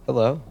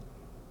Hello.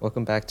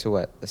 Welcome back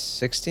to the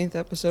 16th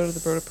episode of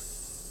the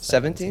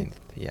 17th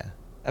Yeah.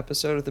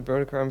 episode of the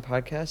Brodecarm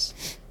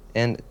podcast.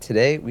 And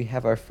today we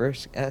have our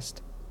first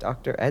guest,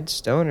 Dr. Ed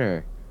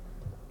Stoner.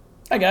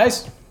 Hi,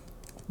 guys.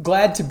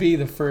 Glad to be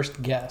the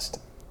first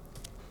guest.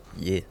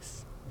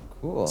 Yes.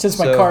 Cool. Since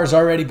my car's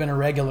already been a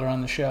regular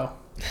on the show.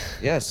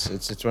 Yes,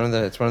 it's one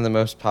of the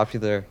most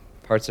popular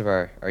parts of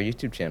our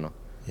YouTube channel.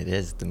 It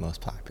is the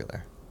most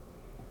popular.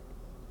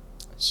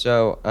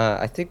 So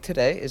I think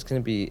today it's gonna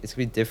be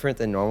different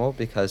than normal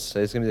because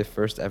today's gonna be the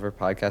first ever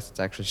podcast that's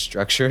actually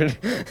structured.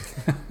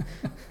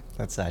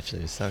 That's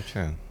actually so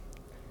true.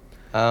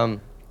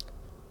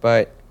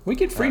 But we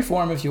could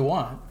freeform if you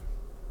want.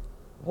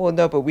 Well,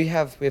 no, but we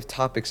have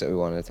topics that we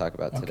wanted to talk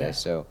about today, Okay.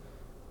 so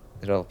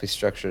it'll be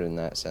structured in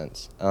that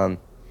sense. Do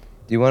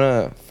you want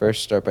to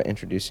first start by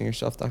introducing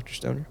yourself, Dr.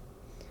 Stoner?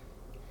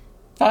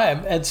 Hi,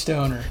 I'm Ed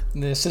Stoner,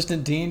 the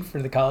Assistant Dean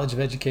for the College of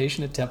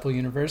Education at Temple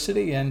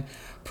University, and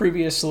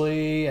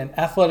previously an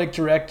Athletic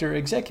Director,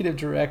 Executive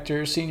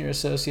Director, Senior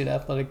Associate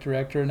Athletic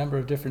Director, a number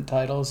of different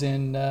titles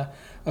in a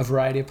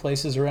variety of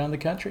places around the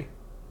country.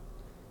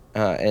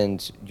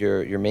 And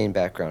your main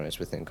background is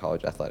within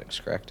college athletics,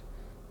 correct?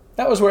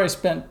 That was where I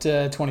spent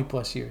 20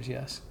 plus years,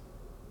 yes.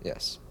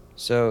 Yes.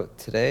 So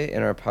today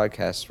in our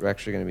podcast, we're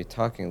actually going to be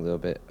talking a little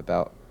bit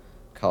about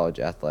college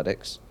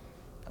athletics.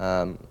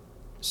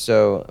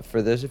 So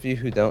for those of you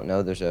who don't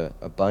know, there's a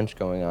bunch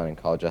going on in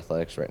college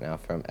athletics right now,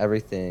 from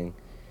everything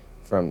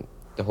from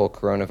the whole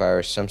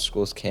coronavirus, some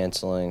schools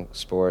canceling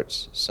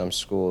sports, some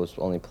schools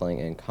only playing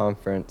in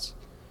conference,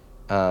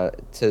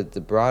 to the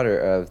broader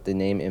of the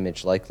name,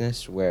 image,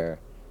 likeness, where,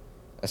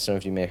 as some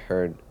of you may have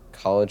heard,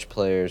 college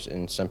players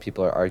and some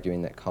people are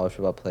arguing that college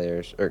football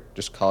players, or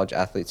just college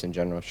athletes in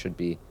general, should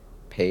be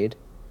paid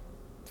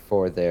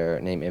for their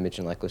name, image,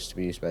 and likeness to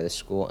be used by the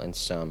school, and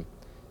some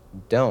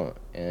don't.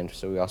 And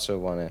so we also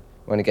want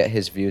to get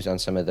his views on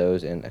some of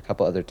those and a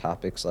couple other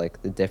topics,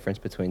 like the difference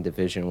between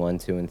Division 1,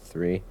 2, and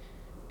 3,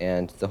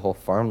 and the whole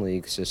farm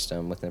league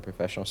system within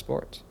professional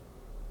sports.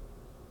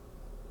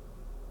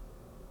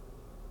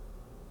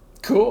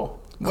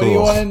 Cool. What do you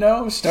want to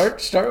know?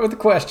 Start with the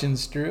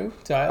questions, Drew.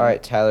 Tyler. All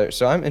right, Tyler.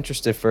 So I'm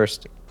interested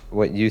first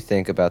what you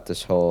think about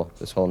this whole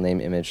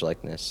name, image,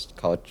 likeness,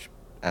 college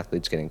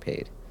athletes getting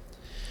paid.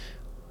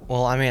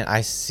 Well, I mean,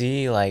 I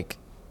see like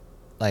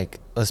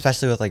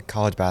especially with like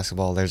college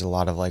basketball, there's a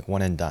lot of like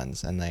one and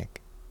dones, and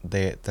like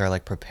they're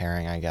like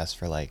preparing, I guess,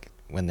 for like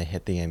when they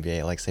hit the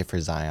NBA. Like say for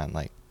Zion,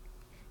 like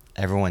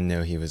everyone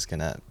knew he was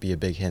gonna be a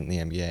big hit in the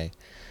NBA,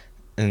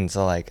 and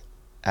so like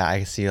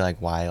I see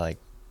like why like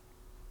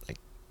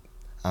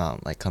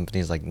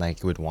companies like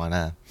Nike would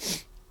wanna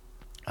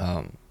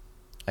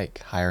like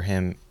hire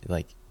him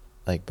like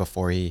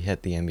before he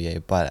hit the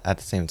NBA. But at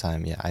the same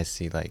time, yeah, I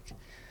see like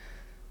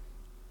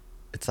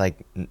it's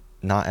like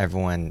not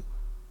everyone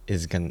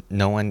is gonna,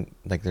 no one,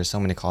 like there's so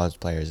many college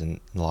players and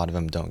a lot of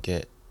them don't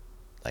get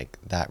like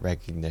that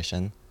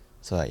recognition.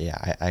 So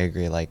yeah, I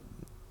agree, like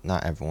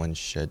not everyone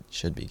should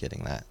be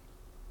getting that.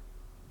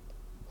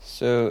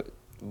 So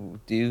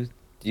do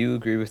you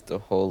agree with the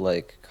whole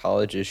like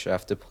colleges should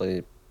have to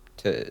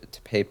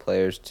pay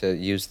players to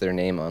use their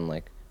name on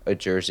like a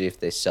jersey if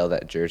they sell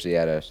that jersey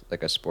at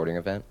a sporting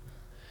event?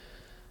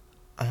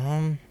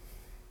 I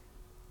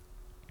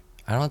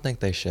don't think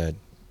they should,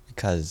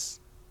 because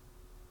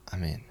I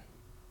mean,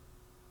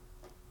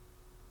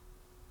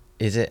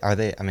 are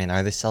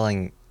they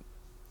selling,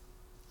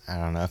 I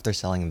don't know if they're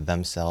selling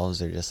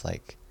themselves or just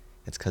like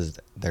it's because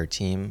their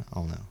team, I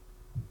don't know.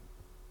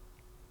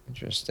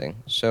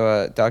 Interesting.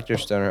 So Dr.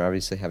 Stoner,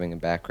 obviously having a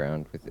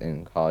background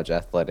within college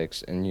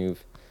athletics, and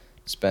you've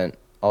spent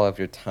all of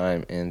your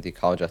time in the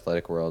college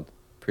athletic world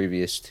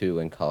previous to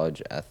when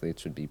college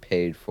athletes would be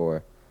paid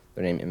for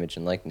their name, image,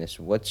 and likeness.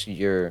 What's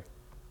your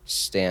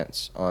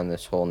stance on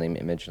this whole name,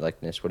 image,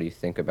 likeness? What do you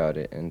think about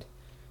it, and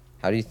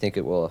how do you think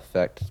it will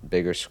affect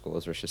bigger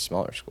schools versus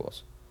smaller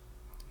schools?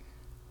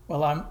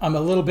 Well, I'm a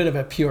little bit of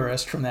a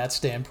purist from that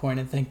standpoint,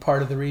 and think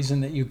part of the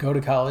reason that you go to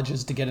college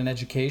is to get an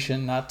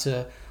education, not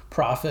to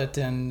profit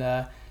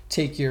and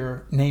take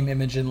your name,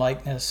 image, and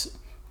likeness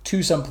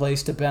to some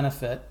place to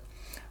benefit,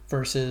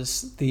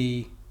 versus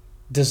the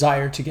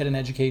desire to get an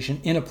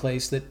education in a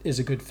place that is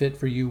a good fit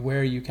for you,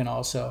 where you can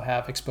also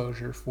have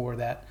exposure for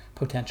that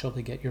potential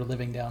to get your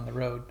living down the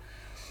road.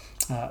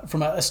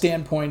 From a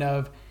standpoint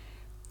of,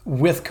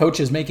 with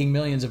coaches making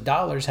millions of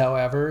dollars,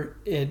 however,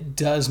 it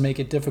does make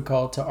it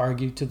difficult to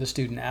argue to the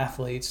student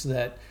athletes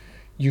that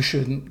you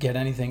shouldn't get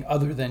anything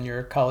other than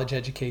your college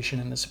education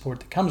and the support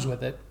that comes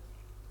with it.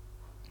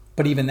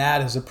 But even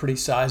that is a pretty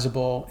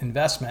sizable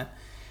investment.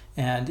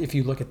 And if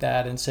you look at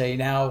that and say,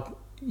 now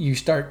you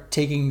start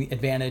taking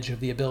advantage of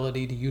the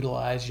ability to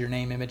utilize your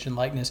name, image, and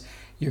likeness,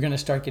 you're going to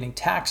start getting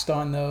taxed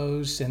on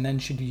those. And then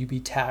should you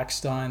be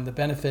taxed on the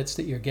benefits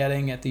that you're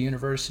getting at the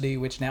university,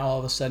 which now all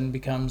of a sudden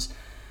becomes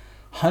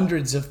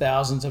hundreds of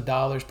thousands of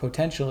dollars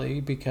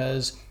potentially,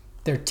 because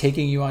they're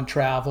taking you on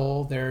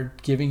travel, they're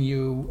giving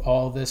you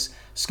all this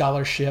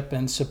scholarship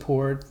and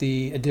support,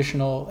 the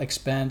additional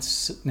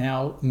expense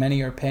now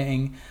many are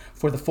paying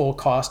for the full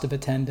cost of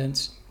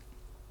attendance.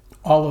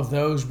 All of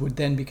those would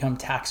then become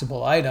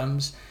taxable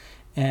items,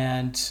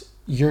 and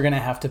you're going to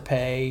have to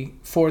pay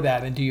for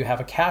that. And do you have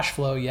a cash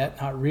flow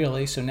yet? Not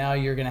really. So now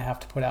you're going to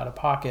have to put out of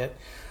pocket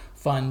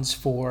funds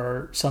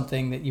for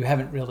something that you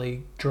haven't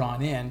really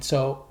drawn in.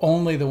 So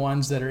only the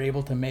ones that are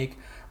able to make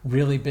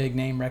really big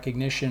name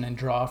recognition and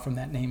draw from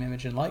that name,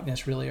 image, and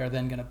likeness really are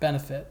then going to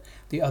benefit.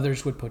 The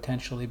others would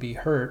potentially be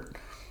hurt.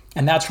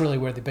 And that's really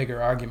where the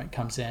bigger argument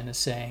comes in, is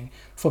saying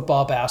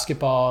football,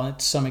 basketball, and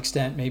to some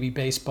extent maybe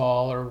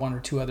baseball or one or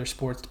two other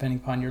sports, depending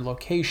upon your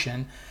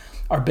location,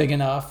 are big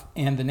enough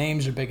and the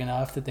names are big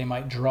enough that they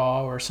might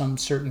draw, or some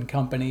certain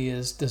company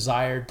is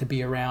desired to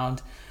be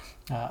around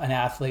an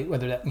athlete,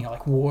 whether that,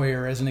 like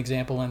Warrior as an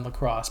example in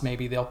lacrosse,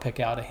 maybe they'll pick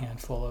out a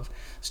handful of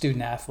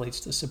student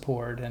athletes to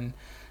support, and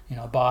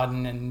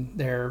Baden and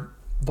their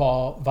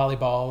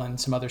volleyball and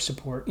some other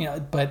support,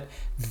 but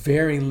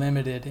very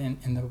limited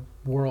in the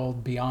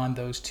world beyond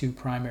those two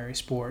primary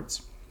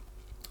sports.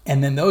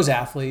 And then those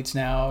athletes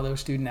now, those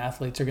student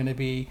athletes, are going to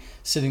be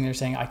sitting there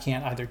saying, I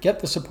can't either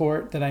get the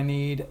support that I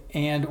need,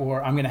 and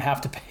or I'm going to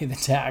have to pay the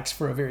tax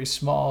for a very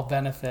small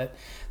benefit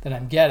that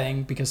I'm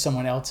getting because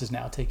someone else is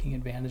now taking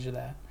advantage of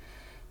that.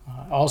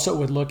 Also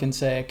would look and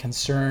say a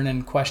concern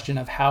and question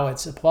of how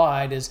it's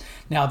applied is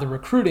now the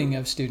recruiting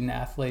of student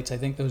athletes. I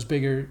think those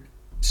bigger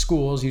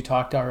schools, you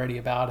talked already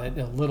about it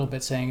a little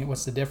bit, saying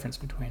what's the difference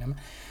between them.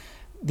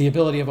 The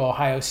ability of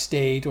Ohio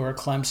State or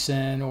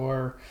Clemson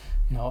or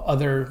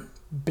other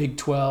Big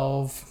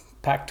 12,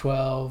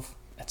 Pac-12,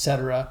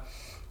 etc.,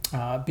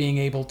 being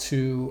able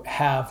to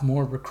have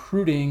more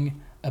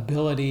recruiting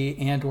ability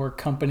and or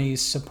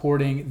companies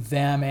supporting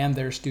them and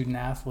their student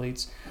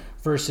athletes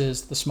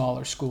versus the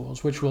smaller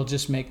schools, which will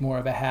just make more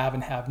of a have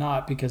and have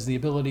not, because the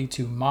ability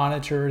to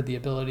monitor, the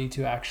ability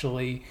to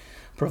actually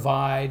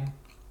provide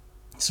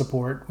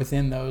support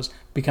within those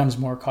becomes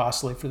more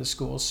costly for the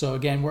schools. So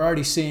again, we're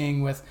already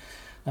seeing with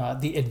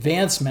the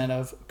advancement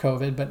of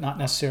COVID, but not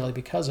necessarily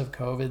because of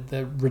COVID,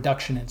 the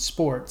reduction in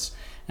sports.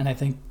 And I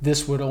think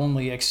this would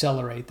only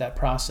accelerate that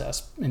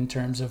process in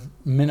terms of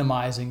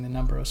minimizing the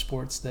number of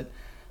sports that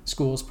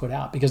schools put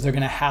out, because they're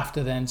going to have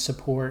to then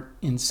support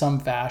in some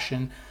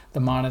fashion the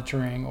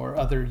monitoring or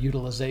other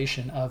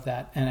utilization of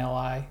that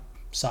NLI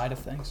side of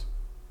things.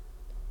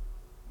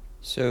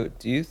 So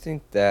do you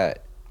think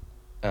that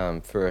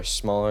for a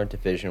smaller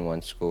Division I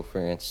school,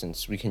 for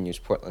instance, we can use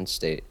Portland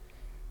State,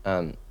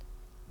 the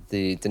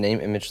name,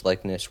 image,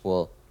 likeness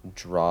will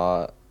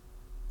draw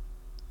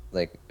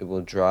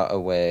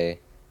away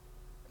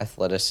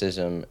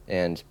athleticism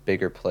and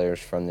bigger players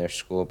from their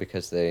school,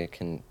 because they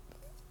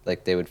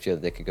would feel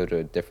that they could go to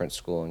a different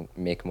school and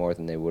make more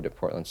than they would at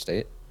Portland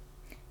State?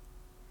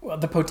 Well,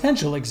 the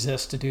potential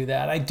exists to do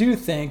that. I do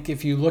think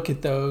if you look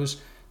at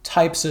those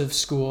types of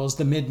schools,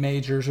 the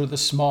mid-majors or the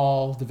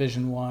small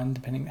Division I,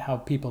 depending how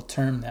people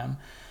term them,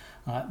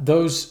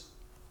 those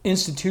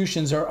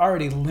institutions are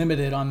already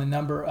limited on the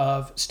number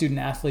of student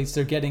athletes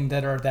they're getting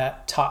that are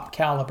that top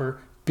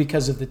caliber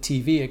because of the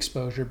TV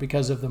exposure,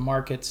 because of the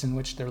markets in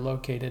which they're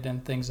located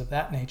and things of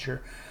that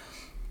nature.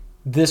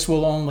 This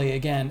will only,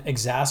 again,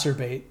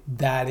 exacerbate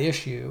that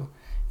issue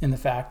in the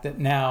fact that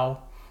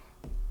now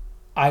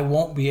I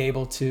won't be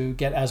able to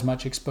get as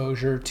much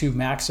exposure to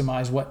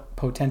maximize what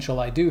potential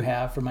I do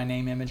have for my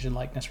name, image, and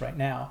likeness right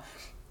now.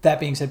 That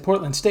being said,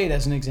 Portland State,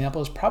 as an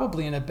example, is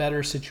probably in a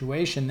better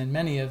situation than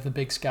many of the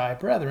Big Sky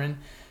brethren,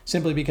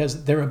 simply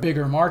because they're a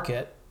bigger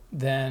market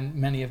than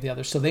many of the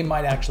others. So they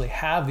might actually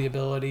have the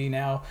ability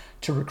now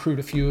to recruit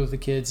a few of the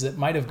kids that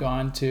might have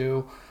gone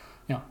to,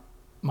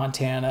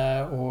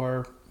 Montana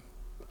or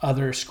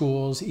other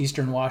schools,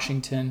 Eastern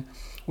Washington,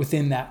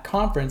 within that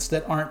conference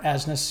that aren't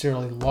as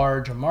necessarily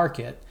large a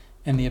market,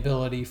 and the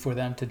ability for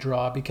them to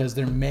draw, because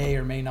there may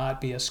or may not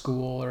be a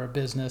school or a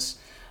business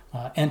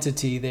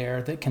entity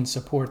there that can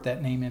support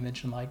that name,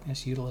 image, and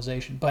likeness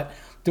utilization. But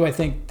do I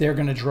think they're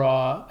going to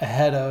draw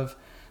ahead of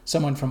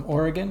someone from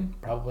Oregon?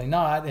 Probably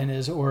not. And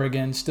is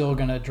Oregon still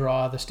going to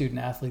draw the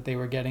student athlete they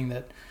were getting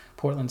that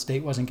Portland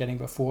State wasn't getting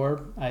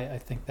before? I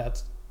think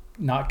that's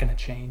not going to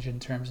change in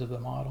terms of the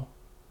model.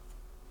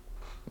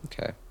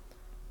 Okay.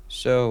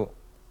 So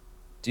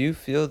do you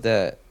feel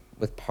that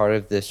with part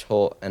of this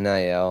whole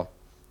NIL,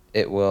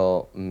 it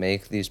will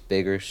make these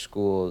bigger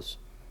schools,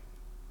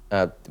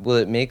 will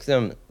it make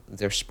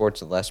their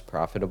sports less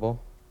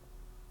profitable?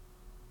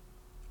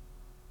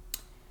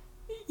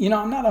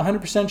 I'm not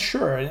 100%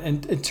 sure.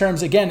 And in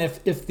terms, again,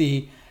 if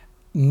the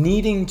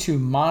needing to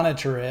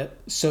monitor it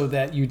so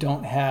that you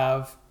don't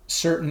have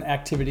certain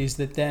activities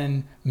that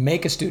then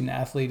make a student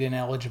athlete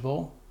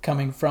ineligible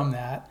coming from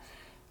that,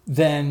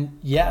 then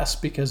yes,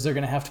 because they're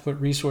going to have to put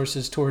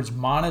resources towards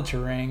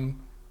monitoring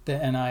the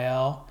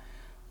NIL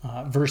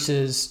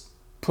versus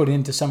put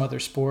into some other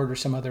sport or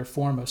some other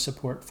form of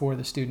support for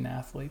the student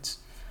athletes.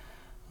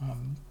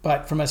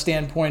 But from a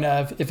standpoint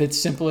of if it's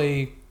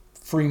simply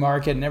free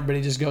market and everybody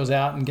just goes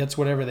out and gets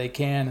whatever they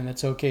can and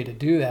it's okay to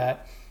do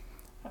that,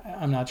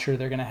 I'm not sure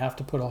they're going to have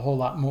to put a whole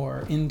lot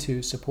more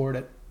into support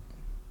it.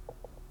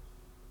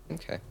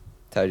 Okay.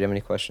 Tyler, do you have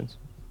any questions?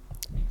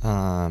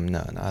 No,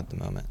 not at the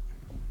moment.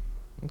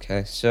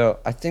 Okay, so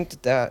I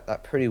think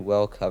that pretty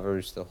well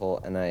covers the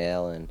whole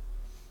NIL, and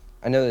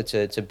I know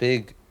it's a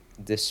big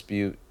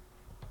dispute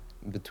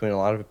between a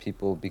lot of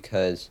people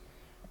because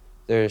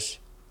there's,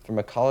 from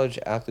a college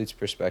athlete's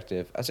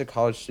perspective, as a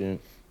college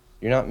student,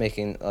 you're not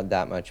making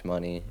that much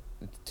money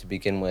to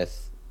begin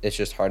with. It's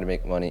just hard to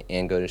make money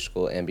and go to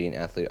school and be an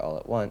athlete all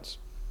at once.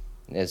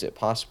 Is it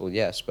possible?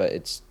 Yes, but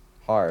it's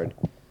hard.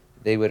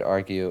 They would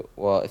argue,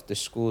 well, if the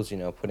school's,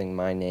 putting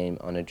my name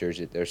on a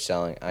jersey that they're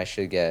selling, I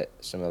should get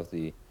some of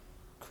the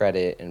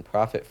credit and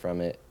profit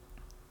from it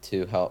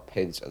to help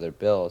pay these other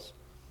bills.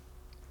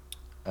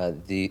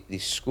 The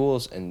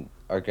schools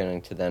are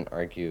going to then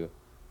argue,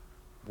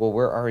 well,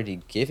 we're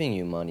already giving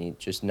you money,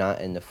 just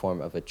not in the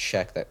form of a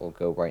check that will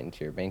go right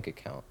into your bank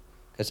account.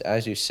 Because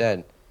as you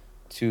said,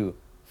 to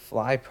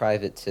fly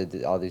private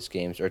to all these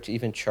games or to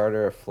even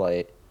charter a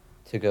flight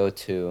to go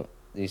to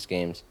these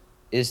games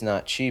is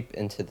not cheap.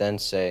 And to then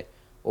say,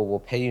 well, we'll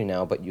pay you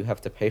now, but you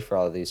have to pay for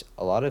all of these.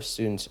 A lot of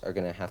students are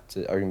going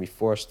to be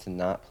forced to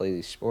not play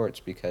these sports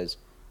because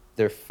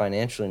they're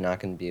financially not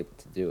going to be able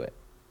to do it.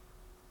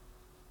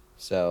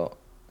 So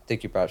I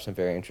think you brought up some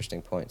very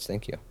interesting points.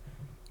 Thank you.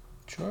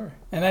 Sure.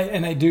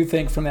 And I do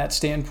think from that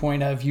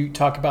standpoint of, you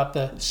talk about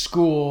the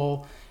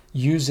school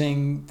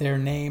using their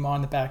name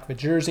on the back of a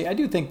jersey, I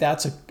do think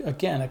that's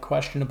again a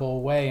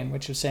questionable way in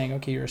which of saying,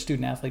 okay, you're a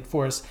student athlete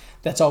for us.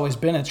 That's always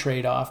been a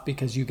trade-off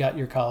because you got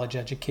your college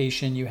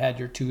education, you had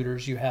your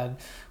tutors, you had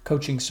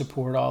coaching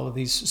support, all of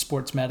these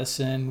sports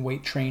medicine,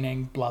 weight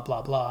training, blah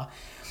blah blah.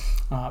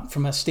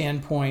 From a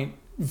standpoint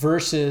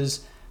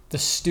versus the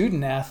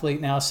student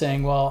athlete now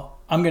saying, well,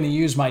 I'm going to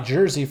use my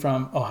jersey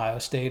from Ohio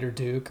State or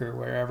Duke or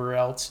wherever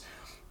else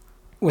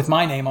with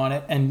my name on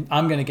it, and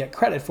I'm going to get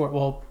credit for it.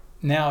 Well,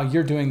 now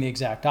you're doing the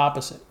exact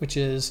opposite, which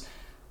is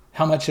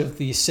how much of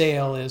the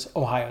sale is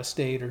Ohio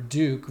State or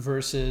Duke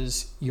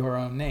versus your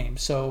own name.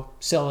 So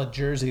sell a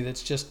jersey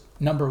that's just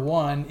number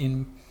 1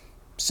 in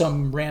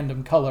some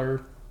random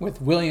color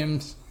with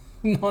Williams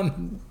on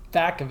the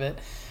back of it.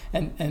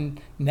 And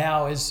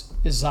now is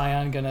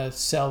Zion going to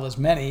sell as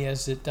many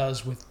as it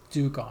does with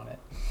Duke on it?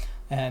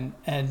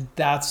 And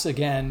that's,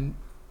 again,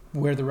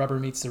 where the rubber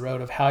meets the road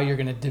of how you're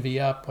going to divvy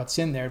up what's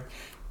in there.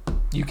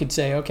 You could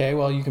say, okay,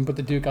 well, you can put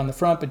the Duke on the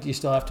front, but you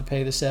still have to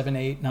pay the 7,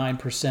 8,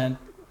 9%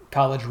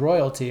 college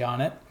royalty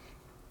on it.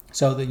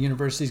 So the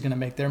university is going to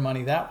make their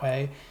money that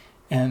way.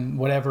 And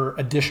whatever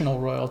additional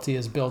royalty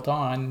is built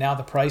on, now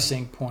the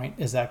pricing point,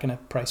 is that going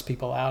to price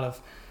people out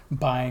of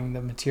buying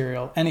the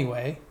material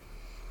anyway?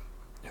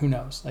 Who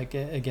knows? Like,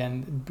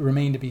 again,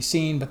 remain to be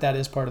seen, but that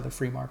is part of the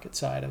free market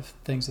side of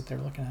things that they're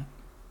looking at.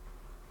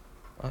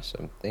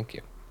 Awesome. Thank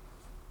you.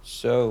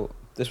 So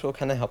this will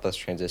kind of help us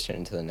transition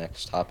into the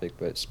next topic,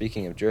 but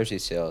speaking of jersey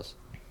sales,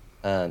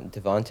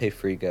 Devontae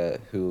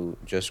Friga, who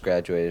just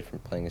graduated from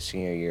playing his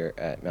senior year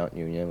at Mount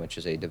Union, which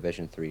is a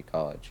Division III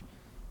college,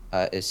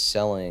 is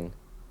selling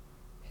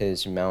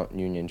his Mount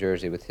Union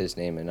jersey with his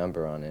name and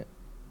number on it,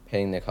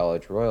 paying the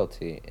college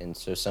royalty. And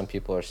so some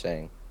people are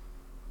saying,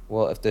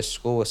 well, if the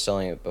school was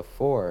selling it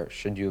before,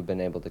 should you have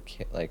been able to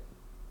keep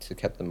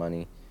the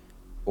money,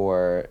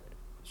 or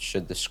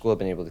should the school have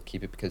been able to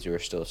keep it because you were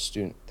still a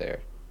student there?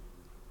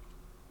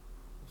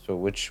 So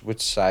which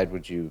side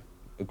would you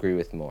agree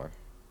with more?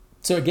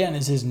 So again,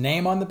 is his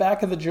name on the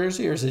back of the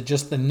jersey, or is it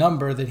just the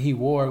number that he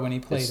wore when he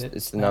played it?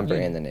 It's the number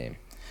and the name.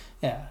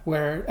 Yeah,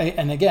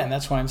 and again,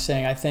 that's why I'm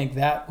saying I think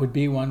that would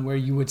be one where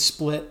you would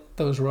split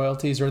those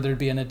royalties, or there'd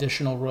be an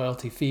additional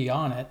royalty fee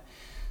on it,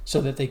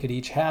 so that they could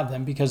each have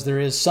them, because there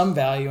is some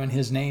value in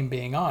his name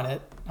being on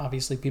it.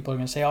 Obviously, people are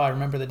going to say, oh, I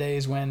remember the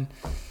days when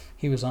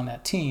he was on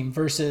that team,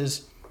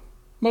 versus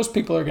most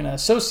people are going to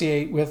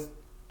associate with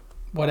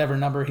whatever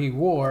number he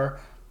wore.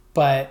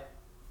 But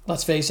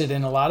let's face it,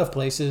 in a lot of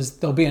places,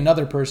 there'll be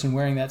another person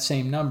wearing that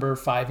same number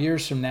 5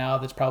 years from now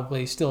that's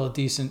probably still a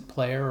decent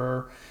player,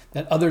 or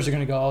that others are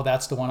going to go, oh,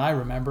 that's the one I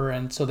remember.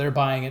 And so they're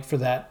buying it for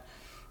that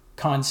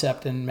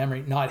concept and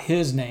memory, not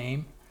his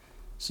name.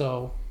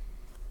 So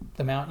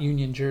the Mount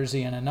Union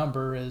jersey and a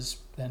number is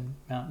then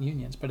Mount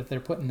Union's. But if they're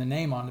putting the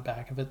name on the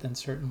back of it, then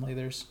certainly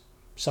there's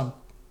some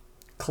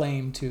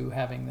claim to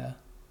having the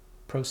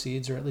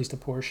proceeds, or at least a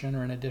portion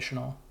or an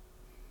additional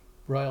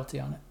royalty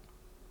on it.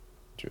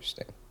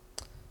 Interesting.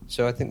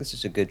 So I think this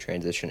is a good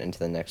transition into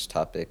the next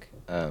topic,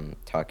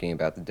 talking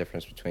about the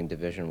difference between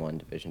Division I,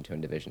 Division II,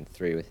 and Division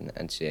III within the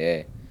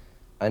NCAA.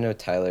 I know,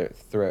 Tyler,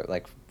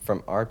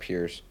 from our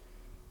peers,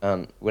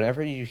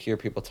 whenever you hear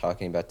people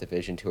talking about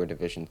Division II or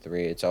Division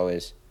III, it's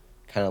always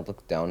kind of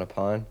looked down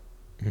upon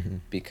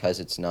because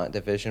it's not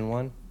Division I.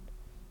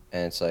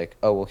 And it's like,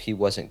 oh, well, he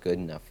wasn't good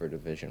enough for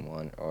Division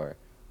I, or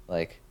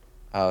like,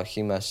 oh,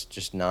 he must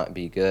just not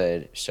be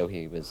good, so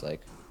he was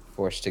like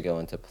forced to go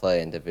into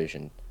play in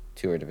Division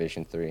II or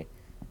Division III.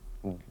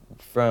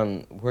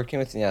 From working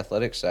with the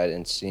athletic side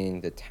and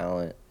seeing the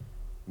talent,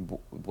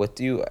 what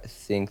do you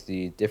think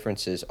the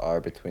differences are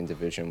between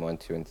Division I,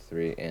 II, and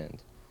III?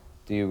 And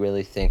do you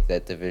really think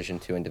that Division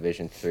II and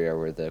Division III are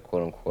where the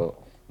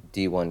quote-unquote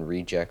D1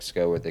 rejects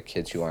go, where the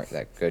kids who aren't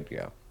that good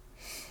go?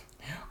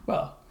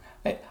 Well,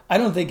 I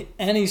don't think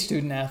any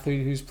student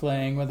athlete who's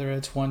playing, whether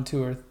it's 1,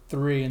 2, or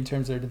 3 in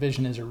terms of their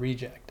division, is a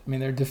reject. I mean,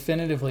 they're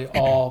definitively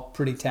all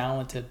pretty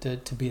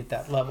talented to be at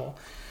that level.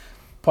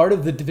 Part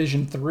of the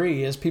Division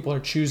 3 is people are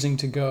choosing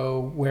to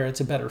go where it's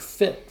a better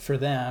fit for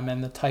them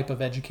and the type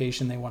of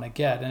education they want to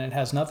get. And it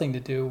has nothing to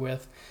do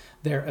with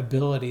their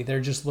ability. They're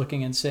just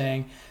looking and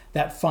saying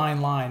that fine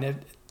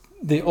line.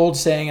 The old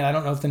saying, and I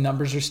don't know if the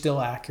numbers are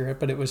still accurate,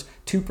 but it was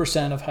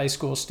 2% of high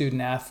school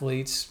student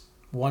athletes,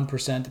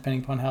 1%,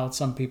 depending upon how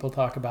some people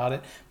talk about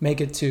it,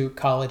 make it to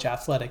college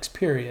athletics,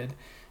 period.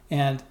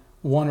 And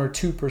 1 or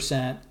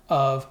 2%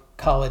 of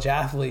college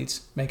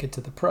athletes make it to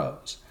the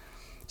pros.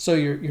 So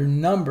your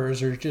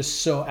numbers are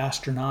just so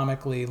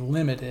astronomically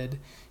limited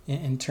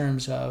in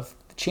terms of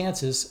the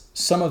chances.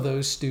 Some of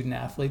those student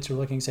athletes are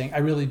looking, saying, I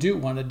really do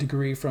want a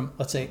degree from,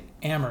 let's say,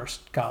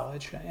 Amherst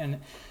College. And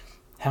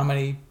how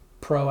many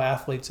pro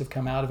athletes have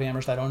come out of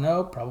Amherst? I don't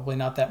know. Probably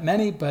not that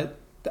many, but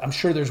I'm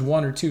sure there's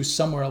 1 or 2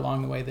 somewhere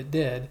along the way that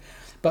did.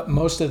 But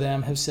most of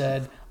them have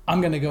said, I'm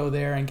going to go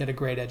there and get a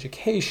great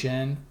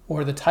education,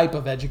 or the type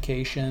of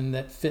education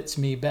that fits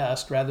me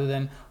best, rather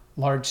than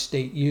large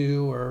state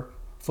U or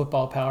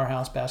football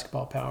powerhouse,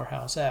 basketball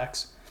powerhouse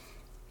X.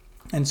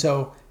 And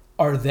so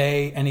are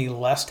they any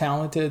less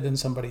talented than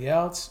somebody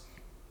else?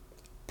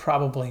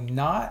 Probably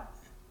not.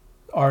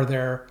 Are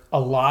there a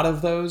lot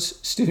of those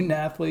student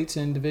athletes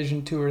in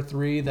Division 2 or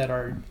 3 that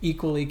are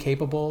equally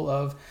capable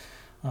of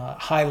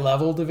high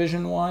level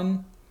Division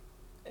 1?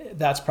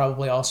 That's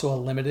probably also a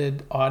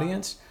limited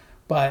audience.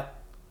 But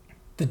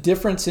the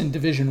difference in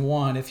Division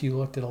 1, if you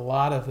looked at a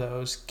lot of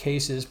those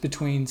cases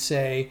between,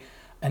 say,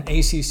 an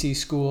ACC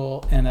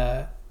school and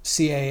a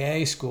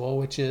CAA school,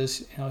 which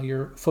is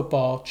your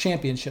football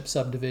championship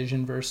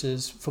subdivision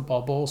versus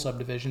football bowl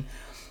subdivision,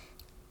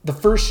 the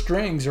first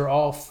strings are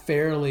all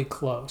fairly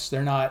close.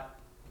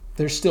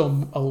 There's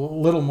still a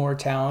little more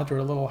talent or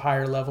a little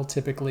higher level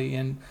typically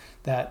in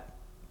that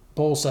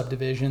bowl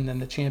subdivision than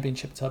the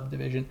championship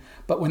subdivision.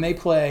 But when they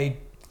play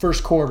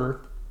first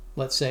quarter,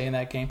 let's say in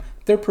that game,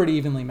 they're pretty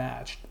evenly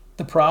matched.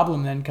 The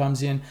problem then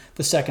comes in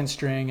the second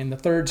string and the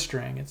third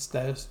string. It's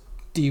those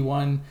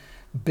D1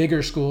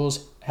 bigger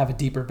schools have a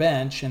deeper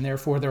bench, and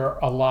therefore there are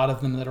a lot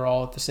of them that are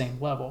all at the same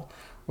level.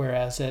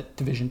 Whereas at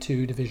Division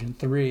 2, Division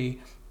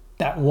 3,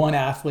 that one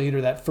athlete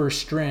or that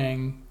first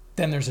string,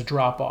 then there's a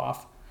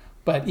drop-off.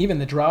 But even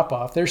the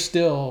drop-off, there's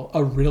still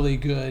a really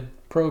good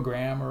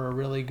program or a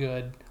really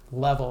good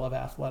level of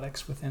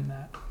athletics within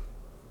that.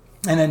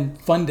 And then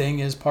funding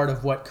is part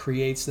of what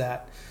creates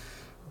that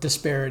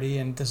disparity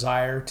and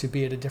desire to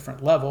be at a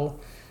different level,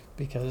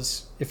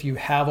 because if you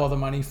have all the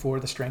money for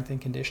the strength and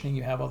conditioning,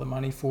 you have all the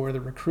money for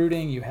the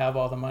recruiting, you have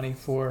all the money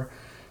for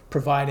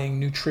providing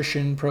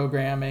nutrition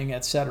programming,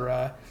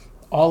 etc.,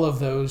 all of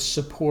those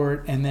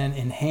support and then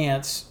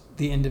enhance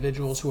the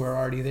individuals who are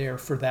already there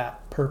for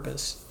that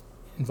purpose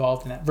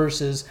involved in that,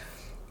 versus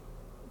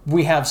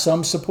we have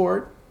some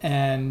support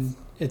and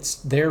it's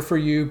there for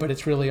you, but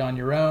it's really on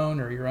your own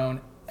or your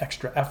own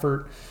extra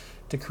effort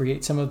to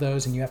create some of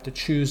those, and you have to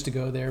choose to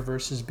go there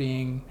versus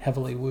being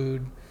heavily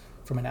wooed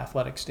from an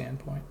athletic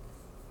standpoint.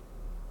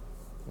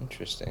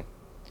 Interesting.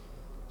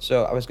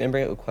 So I was going to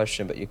bring up a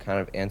question, but you kind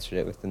of answered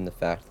it within the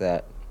fact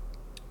that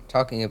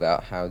talking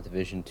about how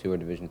Division 2 or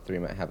Division 3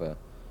 might have a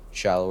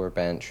shallower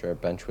bench or a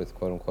bench with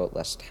quote-unquote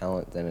less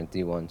talent than a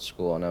D1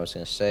 school. And I was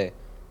going to say,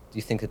 do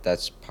you think that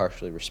that's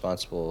partially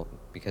responsible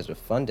because of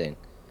funding?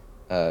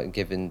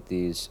 Given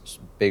these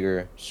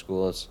bigger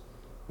schools,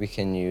 we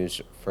can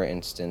use, for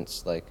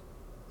instance, like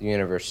the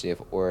University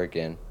of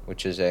Oregon,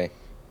 which is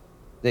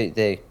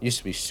they used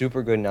to be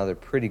super good, now they're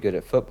pretty good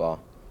at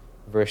football,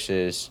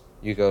 versus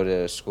you go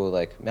to a school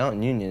like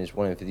Mountain Union is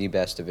one of the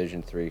best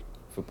Division 3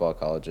 football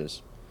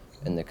colleges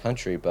in the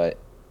country, but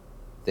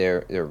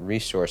their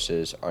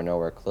resources are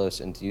nowhere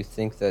close. And do you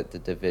think that the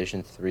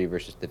Division 3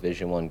 versus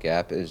Division 1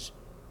 gap is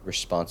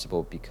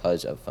responsible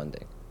because of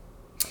funding?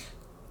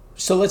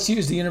 So let's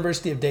use the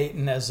University of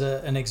Dayton as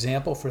an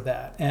example for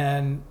that.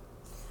 And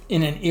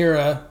in an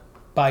era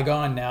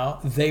bygone now,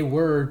 they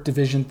were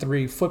Division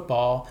 3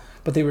 football,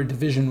 but they were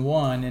Division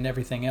 1 in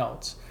everything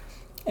else.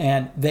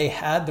 And they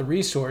had the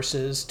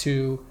resources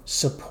to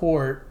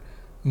support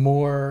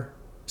more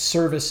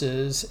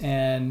services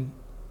and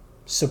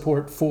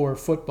support for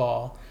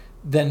football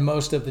than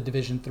most of the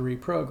Division 3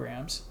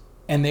 programs.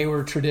 And they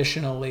were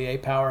traditionally a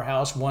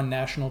powerhouse, won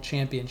national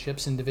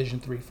championships in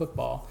Division 3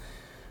 football.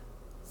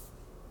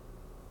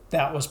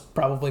 That was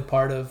probably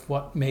part of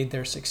what made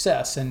their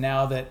success. And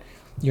now that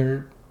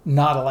you're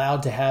not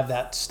allowed to have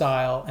that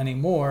style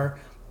anymore,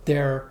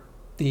 they're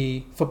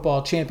the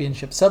football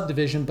championship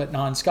subdivision, but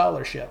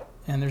non-scholarship.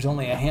 And there's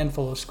only a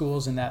handful of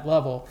schools in that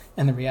level.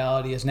 And the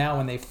reality is now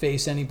when they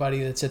face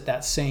anybody that's at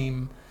that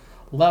same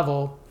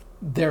level,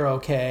 they're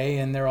okay,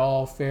 and they're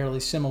all fairly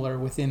similar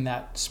within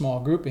that small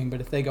grouping.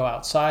 But if they go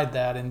outside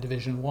that in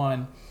Division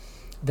 1,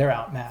 they're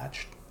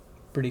outmatched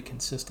pretty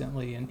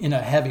consistently and in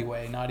a heavy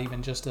way, not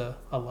even just a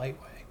light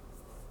way.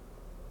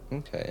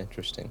 Okay,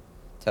 interesting.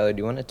 Tyler, do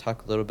you want to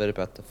talk a little bit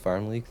about the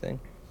Farm League thing?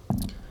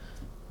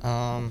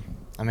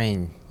 I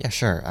mean, yeah,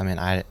 sure. I mean,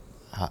 I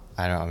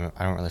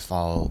don't really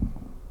follow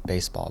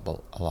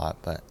baseball a lot,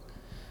 but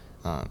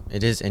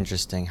it is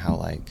interesting how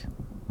like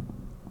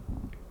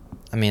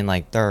I mean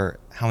like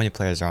how many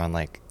players are on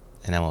like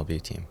an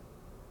MLB team?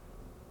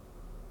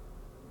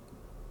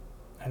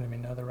 I don't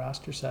even know the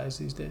roster size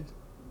these days.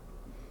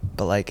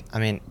 But like I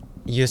mean,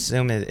 you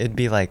assume it'd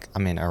be like I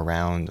mean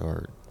around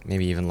or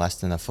maybe even less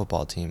than a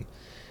football team.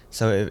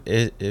 So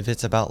if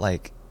it's about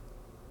like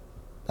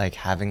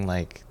having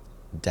like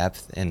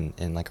depth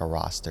in like a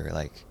roster,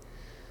 like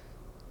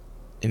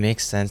it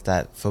makes sense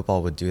that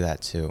football would do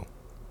that too,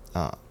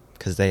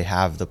 because they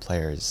have the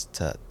players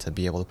to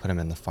be able to put them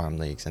in the farm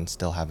leagues and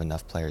still have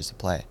enough players to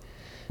play.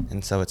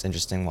 And so it's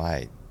interesting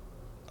why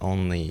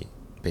only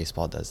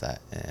baseball does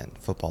that and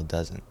football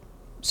doesn't.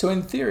 So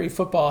in theory,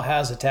 football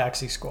has a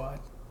taxi squad.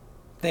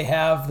 They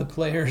have the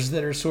players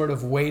that are sort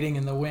of waiting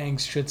in the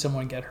wings should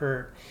someone get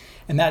hurt.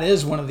 And that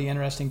is one of the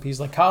interesting pieces.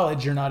 Like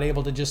college, you're not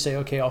able to just say,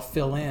 okay, I'll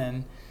fill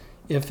in.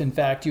 If in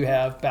fact you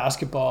have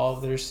basketball,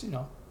 there's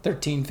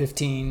 13,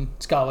 15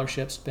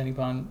 scholarships depending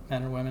upon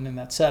men or women in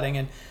that setting,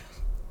 and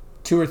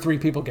two or three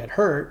people get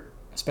hurt,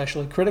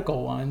 especially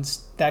critical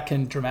ones, that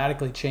can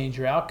dramatically change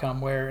your outcome.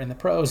 Where in the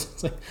pros,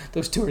 it's like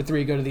those two or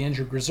three go to the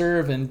injured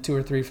reserve, and two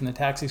or three from the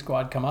taxi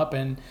squad come up,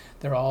 and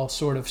they're all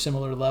sort of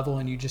similar level,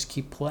 and you just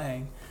keep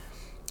playing.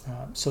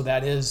 So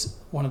that is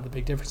one of the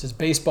big differences.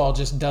 Baseball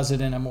just does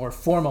it in a more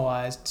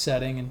formalized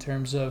setting in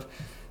terms of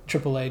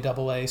AAA,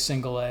 AA,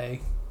 single A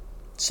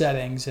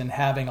settings, and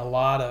having a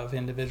lot of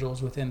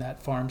individuals within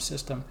that farm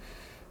system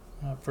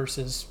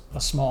versus a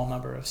small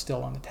number of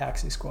still on the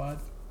taxi squad.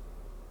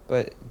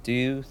 But do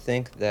you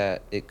think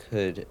that it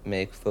could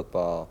make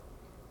football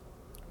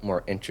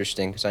more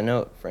interesting? Because I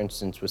know, for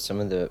instance, with some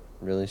of the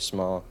really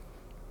small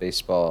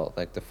baseball,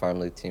 like the farm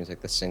league teams,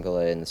 like the single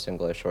A and the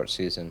single A short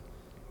season,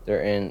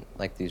 they're in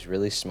like these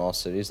really small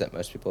cities that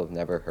most people have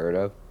never heard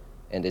of,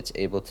 and it's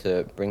able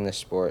to bring the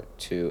sport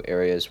to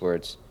areas where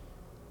it's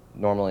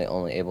normally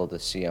only able to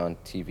see on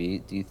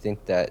TV. Do you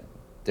think that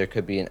there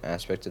could be an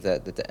aspect of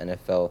that that the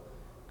NFL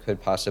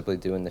could possibly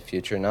do in the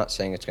future? Not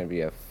saying it's going to be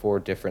a four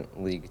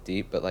different league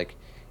deep, but like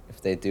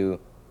if they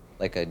do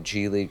like a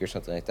G League or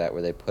something like that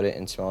where they put it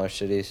in smaller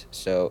cities.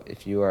 So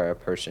if you are a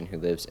person who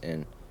lives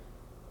in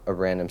a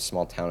random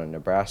small town in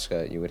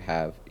Nebraska, you would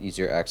have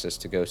easier access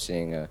to go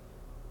seeing a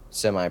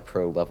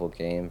semi-pro level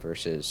game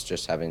versus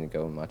just having to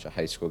go and watch a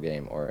high school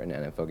game or an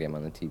NFL game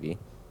on the TV.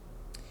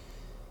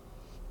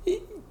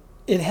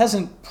 It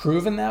hasn't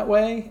proven that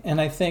way,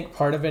 and I think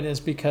part of it is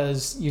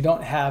because you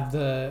don't have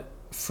the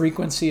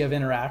frequency of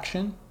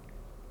interaction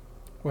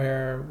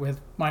where with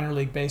minor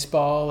league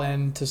baseball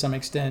and to some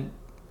extent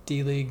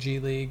D League, G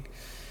League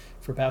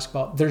for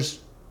basketball, there's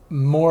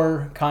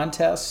more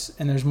contests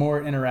and there's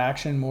more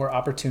interaction, more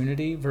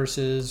opportunity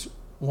versus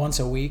once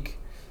a week.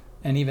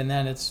 And even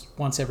then it's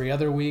once every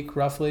other week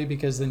roughly,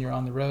 because then you're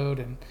on the road,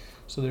 and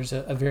so there's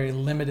a very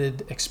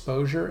limited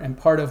exposure. And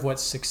part of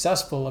what's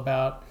successful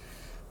about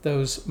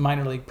those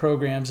minor league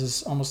programs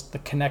is almost the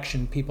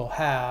connection people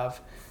have,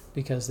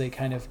 because they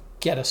kind of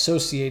get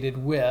associated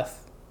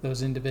with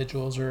those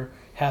individuals or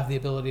have the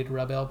ability to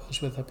rub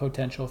elbows with a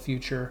potential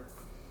future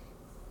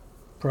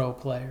pro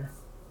player.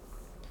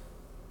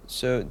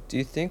 So do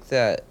you think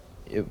that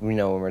when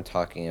we're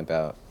talking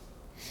about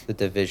the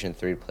Division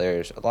 3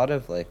 players, a lot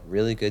of like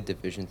really good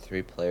Division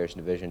 3 players in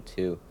Division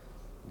 2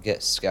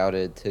 get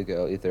scouted to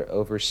go either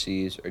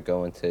overseas or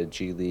go into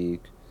G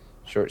League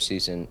short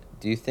season.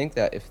 Do you think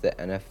that if the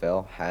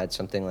NFL had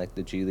something like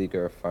the G League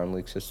or a farm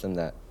league system,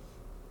 that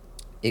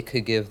it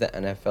could give the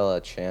NFL a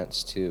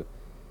chance to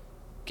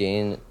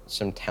gain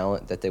some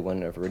talent that they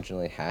wouldn't have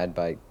originally had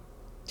by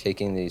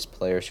taking these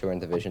players who are in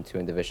Division 2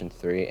 and Division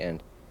 3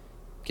 and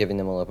giving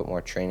them a little bit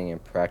more training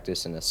and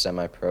practice in a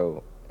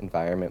semi-pro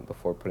environment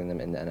before putting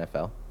them in the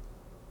NFL?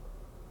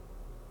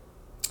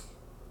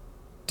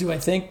 Do I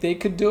think they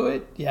could do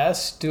it?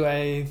 Yes. Do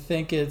I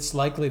think it's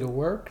likely to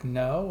work?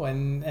 No.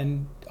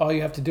 And all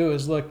you have to do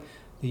is look,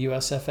 the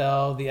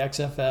USFL, the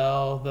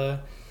XFL,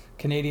 the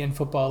Canadian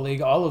Football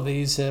League, all of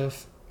these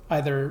have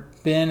either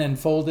been and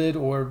folded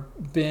or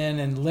been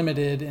and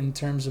limited in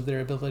terms of their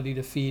ability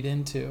to feed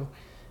into.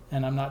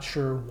 And I'm not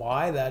sure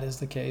why that is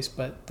the case,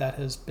 but that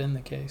has been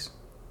the case.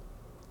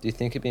 Do you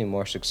think it'd be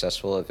more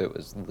successful if it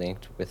was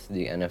linked with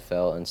the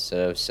NFL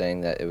instead of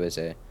saying that it was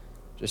a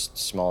just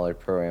smaller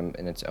program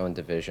in its own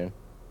division?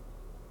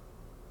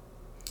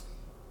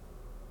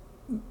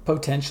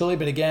 Potentially,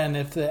 but again,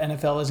 if the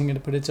NFL isn't going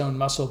to put its own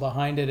muscle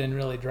behind it and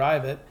really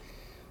drive it,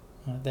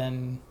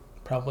 then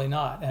probably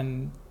not.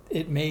 And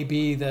it may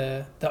be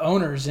the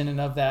owners in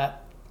and of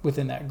that,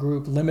 within that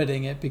group,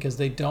 limiting it because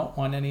they don't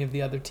want any of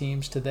the other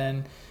teams to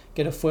then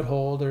get a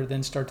foothold or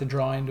then start to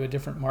draw into a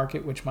different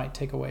market, which might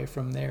take away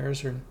from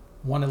theirs, or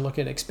want to look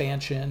at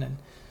expansion. And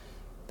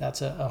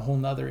that's a whole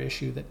nother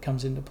issue that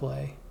comes into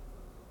play.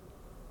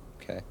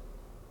 Okay.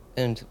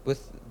 And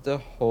with the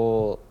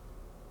whole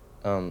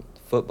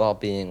football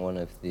being one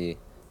of the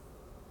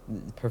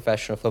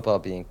professional football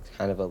being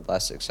kind of a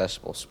less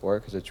accessible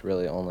sport because it's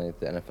really only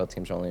the NFL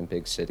teams are only in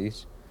big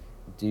cities.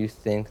 do you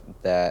think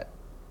that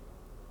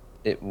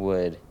it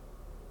would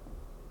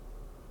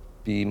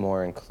be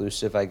more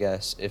inclusive, I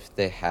guess, if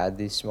they had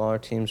these smaller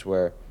teams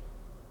where,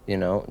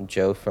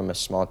 Joe from a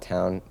small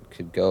town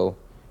could go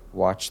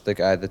watch the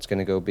guy that's going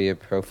to go be a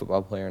pro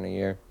football player in a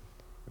year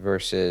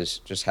versus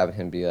just having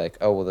him be like,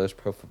 oh, well, those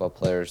pro football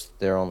players,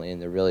 they're only in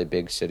the really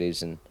big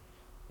cities and,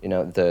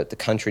 the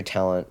country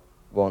talent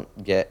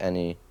won't get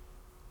any,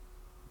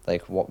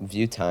 like,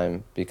 view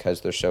time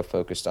because they're so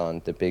focused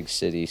on the big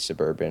city,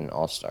 suburban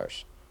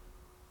all-stars.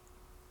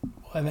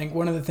 I think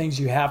one of the things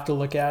you have to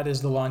look at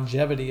is the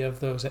longevity of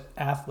those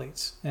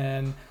athletes.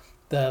 And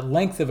the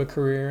length of a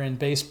career in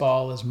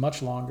baseball is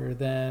much longer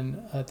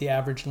than the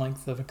average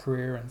length of a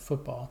career in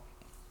football.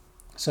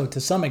 So to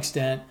some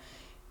extent,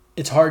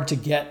 it's hard to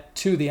get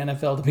to the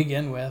NFL to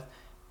begin with,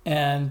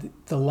 and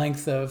the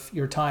length of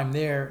your time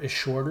there is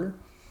shorter.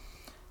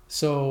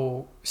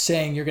 So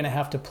saying you're going to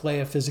have to play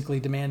a physically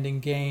demanding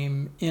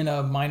game in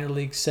a minor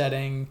league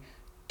setting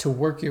to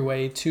work your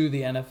way to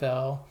the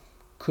NFL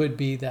could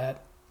be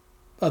that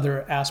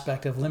other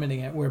aspect of limiting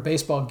it, where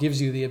baseball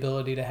gives you the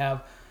ability to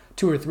have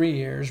 2 or 3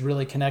 years,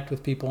 really connect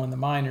with people in the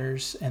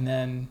minors, and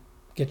then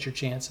get your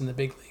chance in the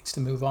big leagues to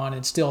move on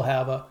and still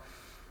have a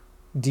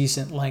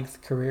decent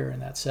length career in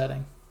that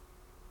setting.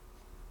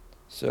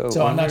 So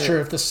I'm not sure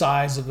if the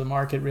size of the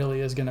market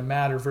really is going to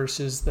matter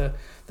versus the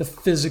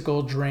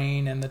physical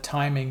drain and the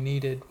timing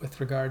needed with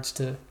regards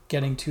to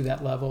getting to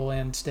that level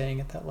and staying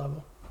at that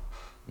level.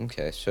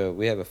 Okay, so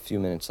we have a few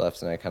minutes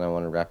left, and I kind of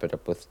want to wrap it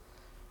up with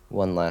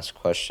one last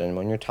question.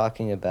 When you're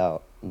talking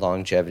about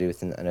longevity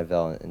within the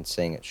NFL and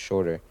saying it's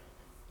shorter,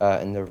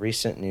 in the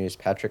recent news,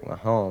 Patrick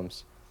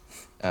Mahomes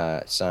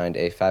signed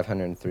a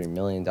 $503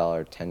 million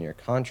 10-year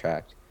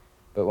contract.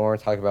 But when we're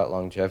talking about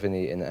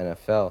longevity in the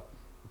NFL,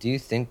 do you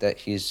think that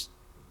he's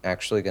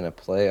actually going to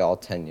play all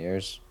 10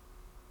 years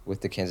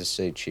with the Kansas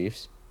City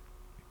Chiefs?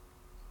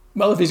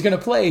 Well, if he's going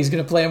to play, he's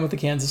going to play him with the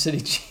Kansas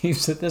City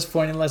Chiefs at this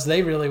point, unless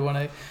they really want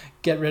to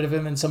get rid of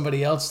him and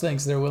somebody else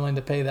thinks they're willing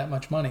to pay that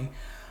much money.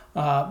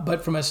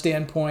 But from a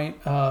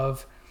standpoint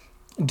of,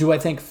 do I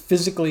think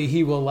physically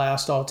he will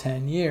last all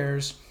 10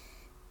 years?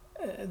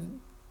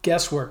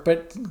 Guesswork.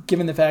 But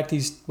given the fact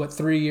he's,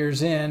 3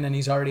 years in and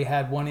he's already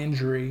had one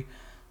injury,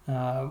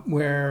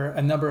 where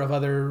a number of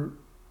other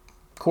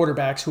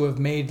quarterbacks who have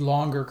made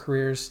longer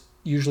careers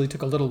usually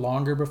took a little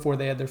longer before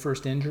they had their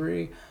first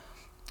injury,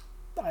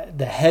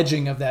 the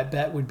hedging of that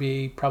bet would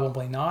be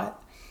probably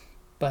not.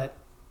 But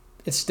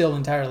it's still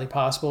entirely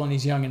possible, and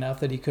he's young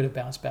enough that he could have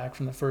bounced back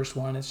from the first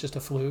one. It's just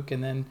a fluke,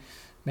 and then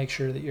make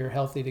sure that you're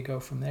healthy to go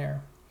from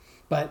there.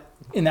 But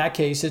in that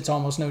case, it's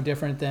almost no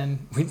different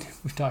than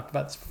we've talked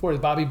about this before.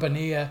 Bobby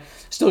Bonilla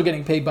still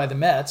getting paid by the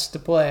Mets to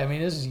play. I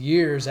mean, this is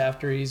years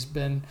after he's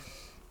been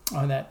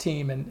on that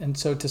team, and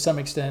so to some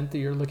extent,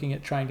 you're looking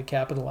at trying to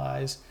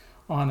capitalize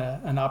on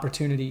an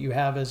opportunity you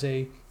have as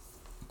a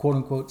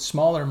quote-unquote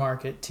smaller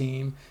market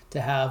team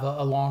to have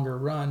a longer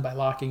run by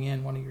locking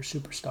in one of your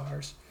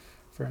superstars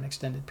for an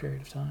extended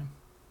period of time.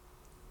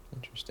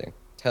 Interesting.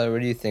 Tyler,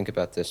 what do you think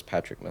about this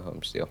Patrick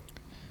Mahomes deal?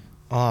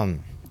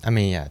 I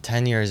mean, yeah,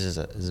 10 years is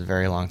a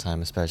very long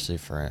time, especially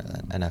for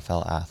an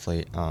NFL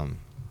athlete.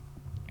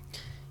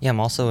 Yeah, I'm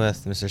also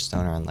with Mr.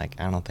 Stoner on, I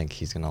don't think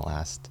he's gonna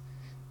last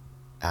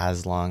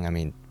as long. I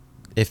mean,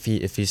 if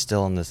he's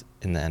still in the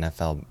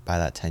NFL by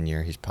that 10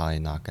 year, he's probably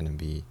not gonna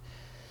be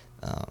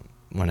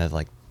one of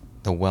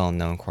the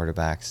well-known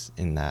quarterbacks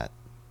in that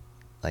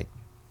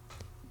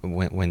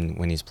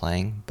when he's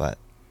playing. But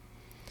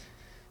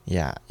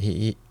yeah,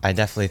 I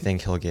definitely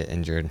think he'll get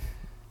injured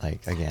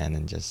again,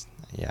 and just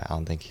I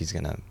don't think he's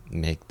gonna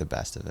make the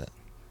best of it.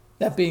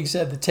 That being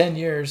said, the 10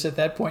 years at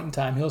that point in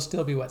time, he'll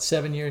still be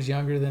 7 years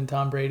younger than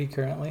Tom Brady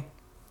currently.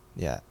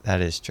 Yeah, that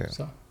is true.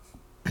 So,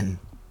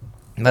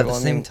 but at the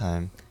same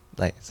time,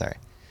 sorry.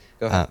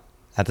 Go ahead.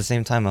 At the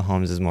same time,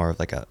 Mahomes is more of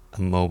a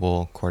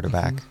mobile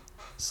quarterback,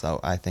 so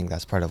I think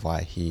that's part of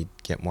why he'd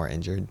get more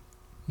injured.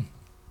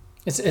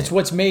 It's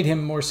what's made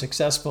him more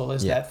successful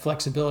is that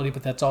flexibility,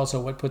 but that's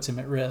also what puts him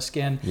at risk.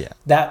 And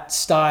that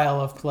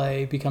style of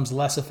play becomes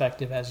less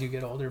effective as you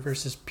get older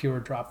versus pure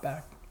drop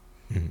back.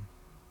 Mm-hmm.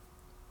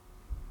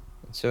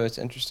 So it's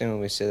interesting when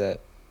we say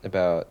that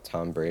about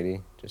Tom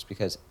Brady, just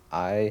because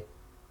I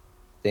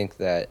think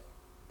that,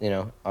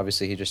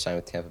 obviously he just signed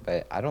with Tampa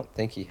Bay. I don't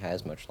think he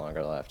has much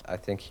longer left. I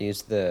think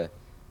he's the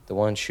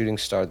one shooting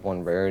star, the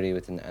one rarity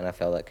within the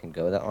NFL that can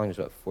go that long. He's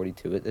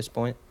 42 at this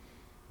point.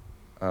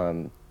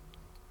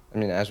 I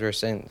mean, as we were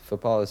saying,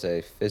 football is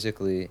a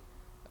physically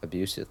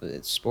abusive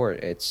sport.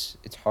 It's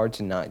hard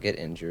to not get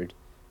injured.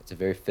 It's a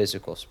very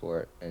physical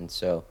sport. And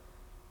so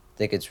I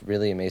think it's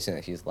really amazing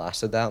that he's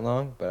lasted that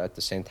long, but at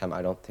the same time,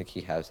 I don't think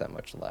he has that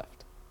much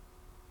left.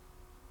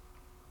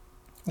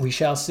 We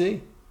shall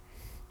see.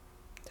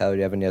 Tyler, do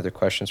you have any other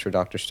questions for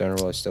Dr. Stoner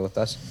while he's still with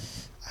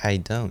us? I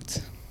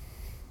don't.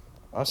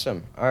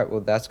 Awesome. All right,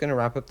 well, that's going to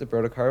wrap up the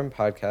Brotocarbon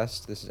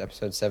podcast. This is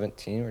episode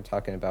 17. We're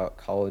talking about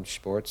college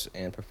sports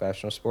and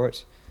professional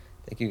sports.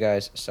 Thank you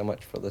guys so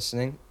much for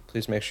listening.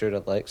 Please make sure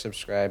to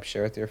subscribe,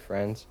 share with your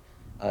friends,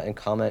 and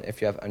comment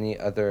if you have any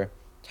other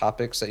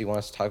topics that you want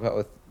us to talk about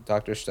with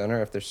Dr.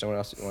 Stoner, if there's someone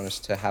else that you want us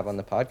to have on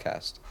the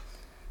podcast.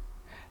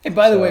 Hey,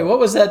 by the So- way, what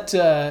was that?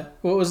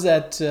 What was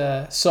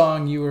that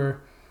song you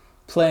were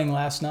playing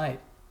last night?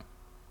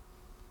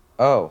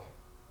 Oh.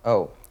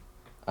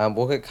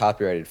 We'll get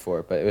copyrighted for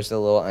it, but it was the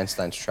Little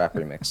Einstein's Trap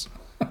remix.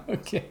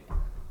 Okay.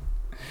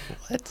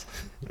 What?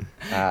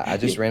 I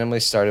just randomly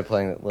started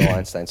playing Little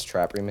Einstein's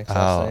Trap remix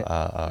last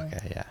night.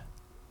 Okay,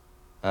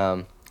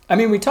 yeah. I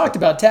mean, we talked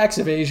about tax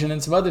evasion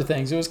and some other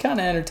things. It was kind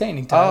of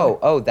entertaining,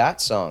 Tyler.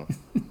 That song.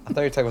 I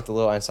thought you were talking about the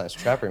Little Einstein's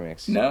Trap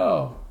remix.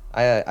 No.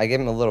 I gave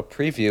him a little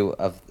preview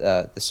of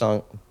the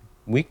song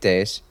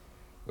Weekdays,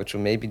 which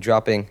will maybe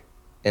dropping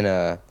in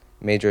a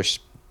major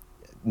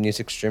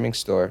music streaming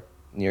store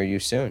near you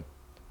soon.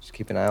 Just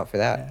keep an eye out for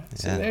that. Yeah.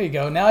 So Yeah. there you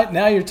go.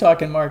 Now you're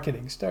talking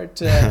marketing.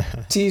 Start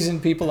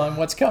teasing people on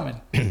what's coming.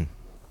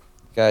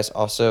 Guys,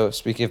 also,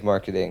 speaking of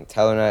marketing,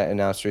 Tyler and I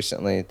announced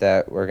recently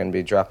that we're going to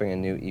be dropping a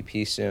new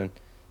EP soon.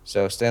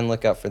 So stay on the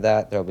lookout for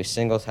that. There will be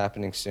singles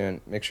happening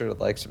soon. Make sure to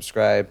like,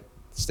 subscribe.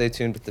 Stay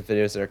tuned with the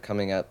videos that are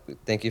coming up.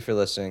 Thank you for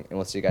listening, and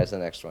we'll see you guys in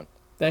the next one.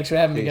 Thanks for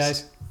having me, Peace.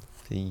 guys.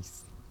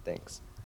 Peace. Thanks.